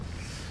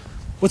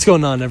What's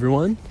going on,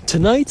 everyone?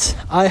 Tonight,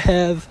 I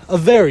have a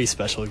very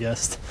special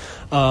guest.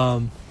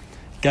 Guy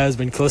who's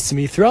been close to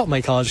me throughout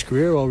my college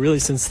career, well, really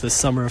since the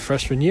summer of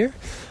freshman year.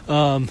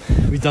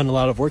 We've done a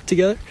lot of work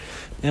together,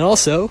 and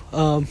also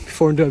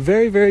formed a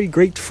very, very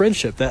great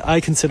friendship that I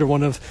consider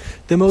one of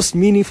the most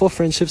meaningful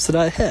friendships that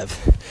I have.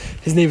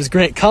 His name is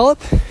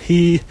Colip.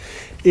 He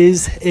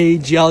is a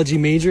geology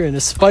major and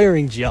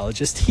aspiring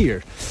geologist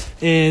here.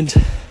 And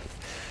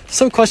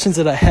some questions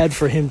that I had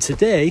for him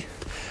today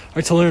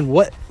are to learn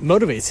what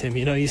motivates him.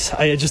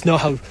 I just know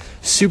how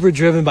super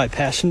driven by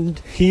passion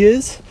he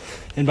is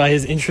and by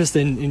his interest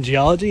in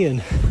geology,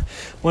 and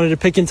wanted to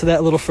pick into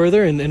that a little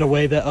further in a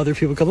way that other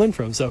people could learn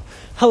from. So,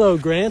 hello,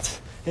 Grant,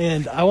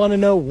 and I want to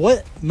know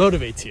what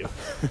motivates you.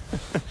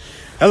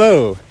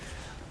 Hello.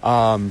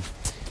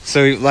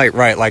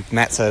 Like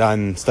Matt said,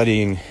 I'm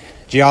studying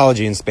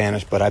geology in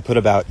Spanish, but I put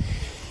about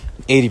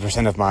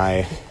 80% of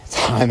my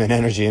time and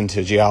energy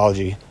into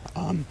geology.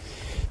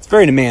 It's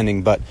very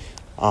demanding, but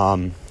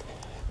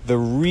the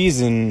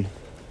reason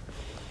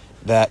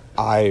that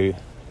I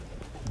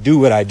do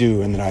what I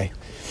do and that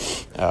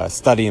I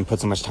study and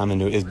put so much time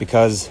into it is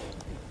because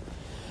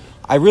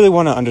I really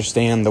want to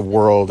understand the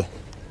world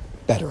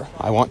better.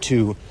 I want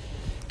to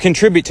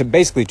contribute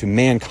to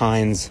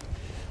mankind's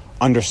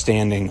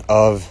understanding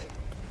of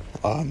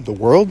the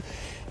world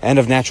and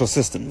of natural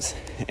systems.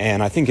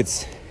 And I think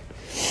it's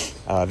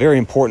very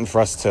important for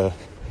us to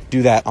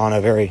do that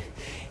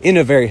in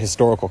a very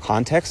historical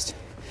context,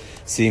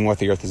 seeing what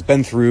the Earth has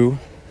been through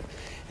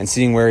and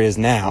seeing where it is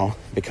now,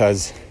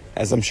 because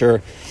as I'm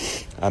sure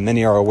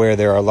many are aware,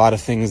 there are a lot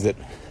of things that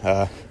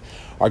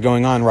are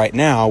going on right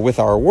now with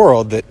our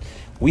world that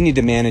we need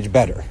to manage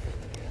better.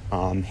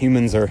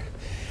 Humans are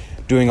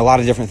doing a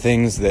lot of different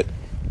things that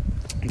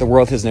the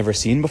world has never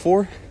seen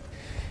before,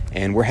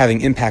 and we're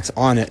having impacts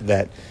on it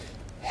that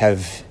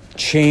have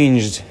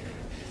changed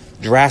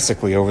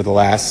drastically over the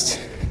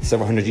last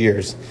several hundred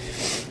years.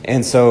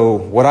 And so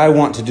what I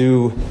want to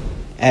do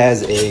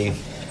as a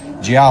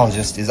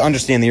geologist is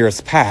understand the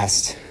Earth's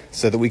past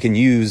so that we can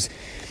use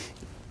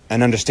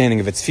an understanding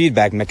of its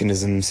feedback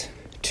mechanisms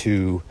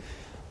to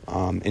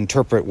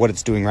interpret what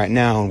it's doing right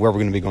now and where we're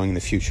going to be going in the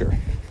future.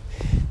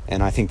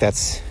 And I think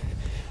that's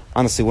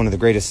honestly one of the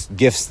greatest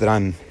gifts that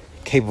I'm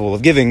capable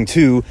of giving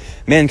to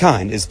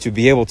mankind, is to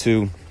be able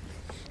to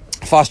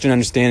foster an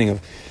understanding of,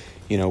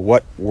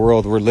 what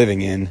world we're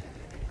living in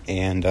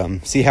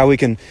and see how we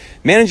can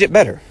manage it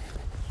better.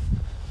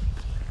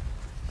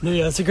 No,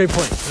 yeah, that's a great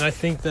point. And I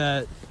think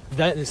that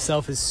in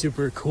itself is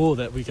super cool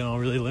that we can all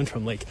really learn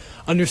from, like,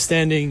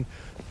 understanding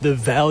the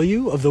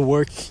value of the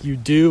work you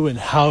do and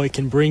how it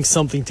can bring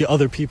something to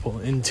other people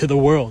and to the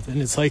world.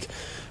 And it's like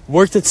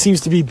work that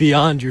seems to be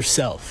beyond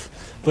yourself,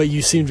 but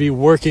you seem to be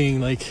working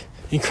like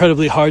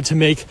incredibly hard to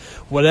make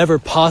whatever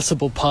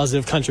possible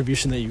positive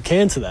contribution that you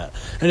can to that.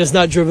 And it's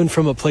not driven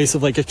from a place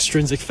of like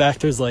extrinsic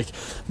factors like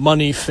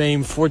money,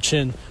 fame,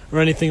 fortune, or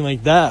anything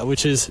like that,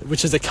 which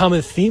is a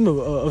common theme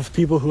of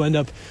people who end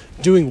up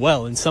doing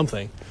well in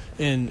something.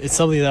 And it's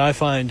something that I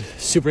find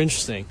super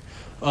interesting.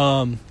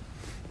 And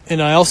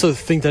I also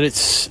think that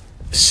it's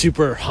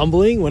super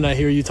humbling when I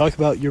hear you talk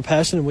about your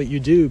passion and what you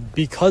do,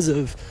 because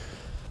of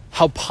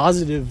how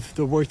positive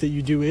the work that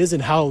you do is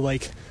and how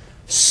like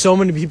so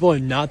many people are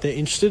not that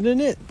interested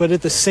in it, but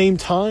at the same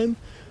time,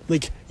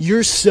 like,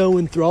 you're so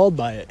enthralled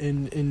by it,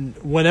 and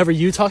whenever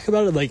you talk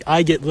about it, like,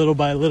 I get little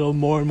by little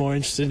more and more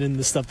interested in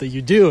the stuff that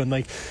you do and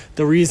like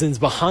the reasons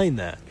behind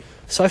that.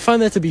 So I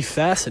find that to be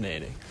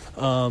fascinating.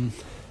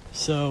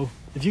 So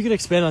if you could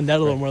expand on that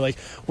a little more, like,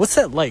 what's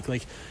that like?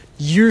 Like,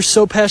 you're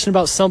so passionate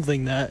about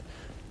something that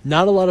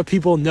not a lot of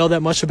people know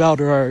that much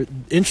about or are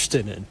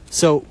interested in.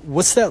 So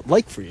what's that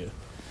like for you?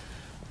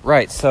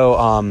 Right.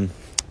 So,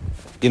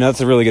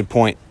 that's a really good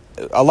point.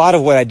 A lot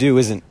of what I do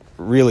isn't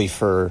really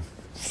for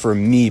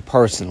me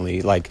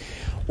personally. Like,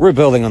 we're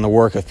building on the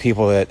work of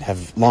people that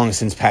have long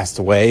since passed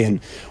away, and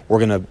we're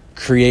going to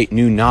create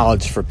new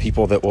knowledge for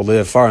people that will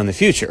live far in the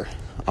future.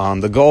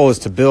 The goal is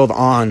to build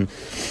on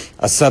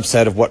a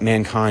subset of what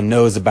mankind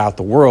knows about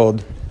the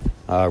world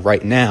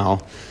right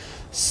now,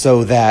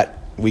 so that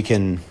we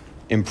can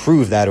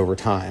improve that over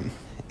time.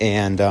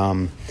 And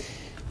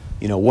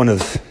one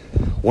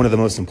of the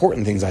most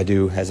important things I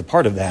do as a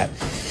part of that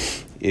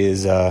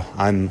is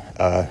I'm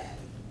a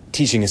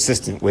teaching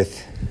assistant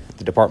with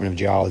the Department of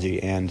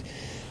Geology, and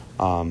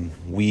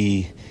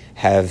we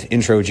have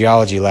intro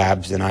geology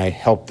labs, and I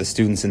help the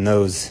students in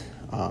those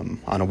on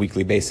a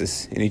weekly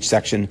basis in each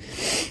section.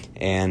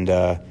 And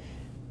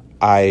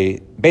I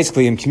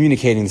basically am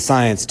communicating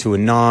science to a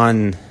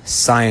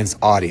non-science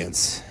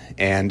audience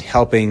and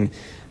helping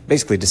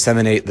basically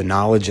disseminate the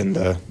knowledge and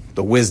the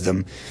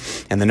wisdom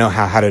and the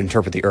know-how how to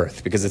interpret the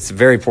Earth, because it's a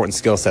very important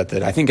skill set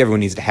that I think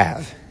everyone needs to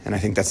have. And I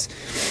think that's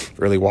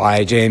really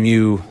why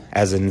JMU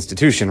as an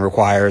institution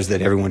requires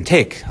that everyone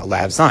take a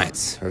lab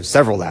science or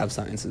several lab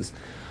sciences.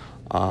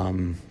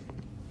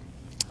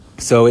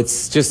 So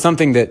it's just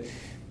something that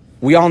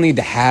we all need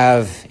to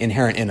have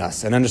inherent in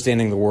us, and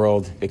understanding the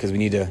world, because we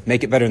need to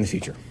make it better in the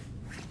future.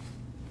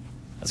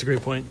 That's a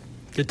great point.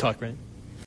 Good talk, Grant.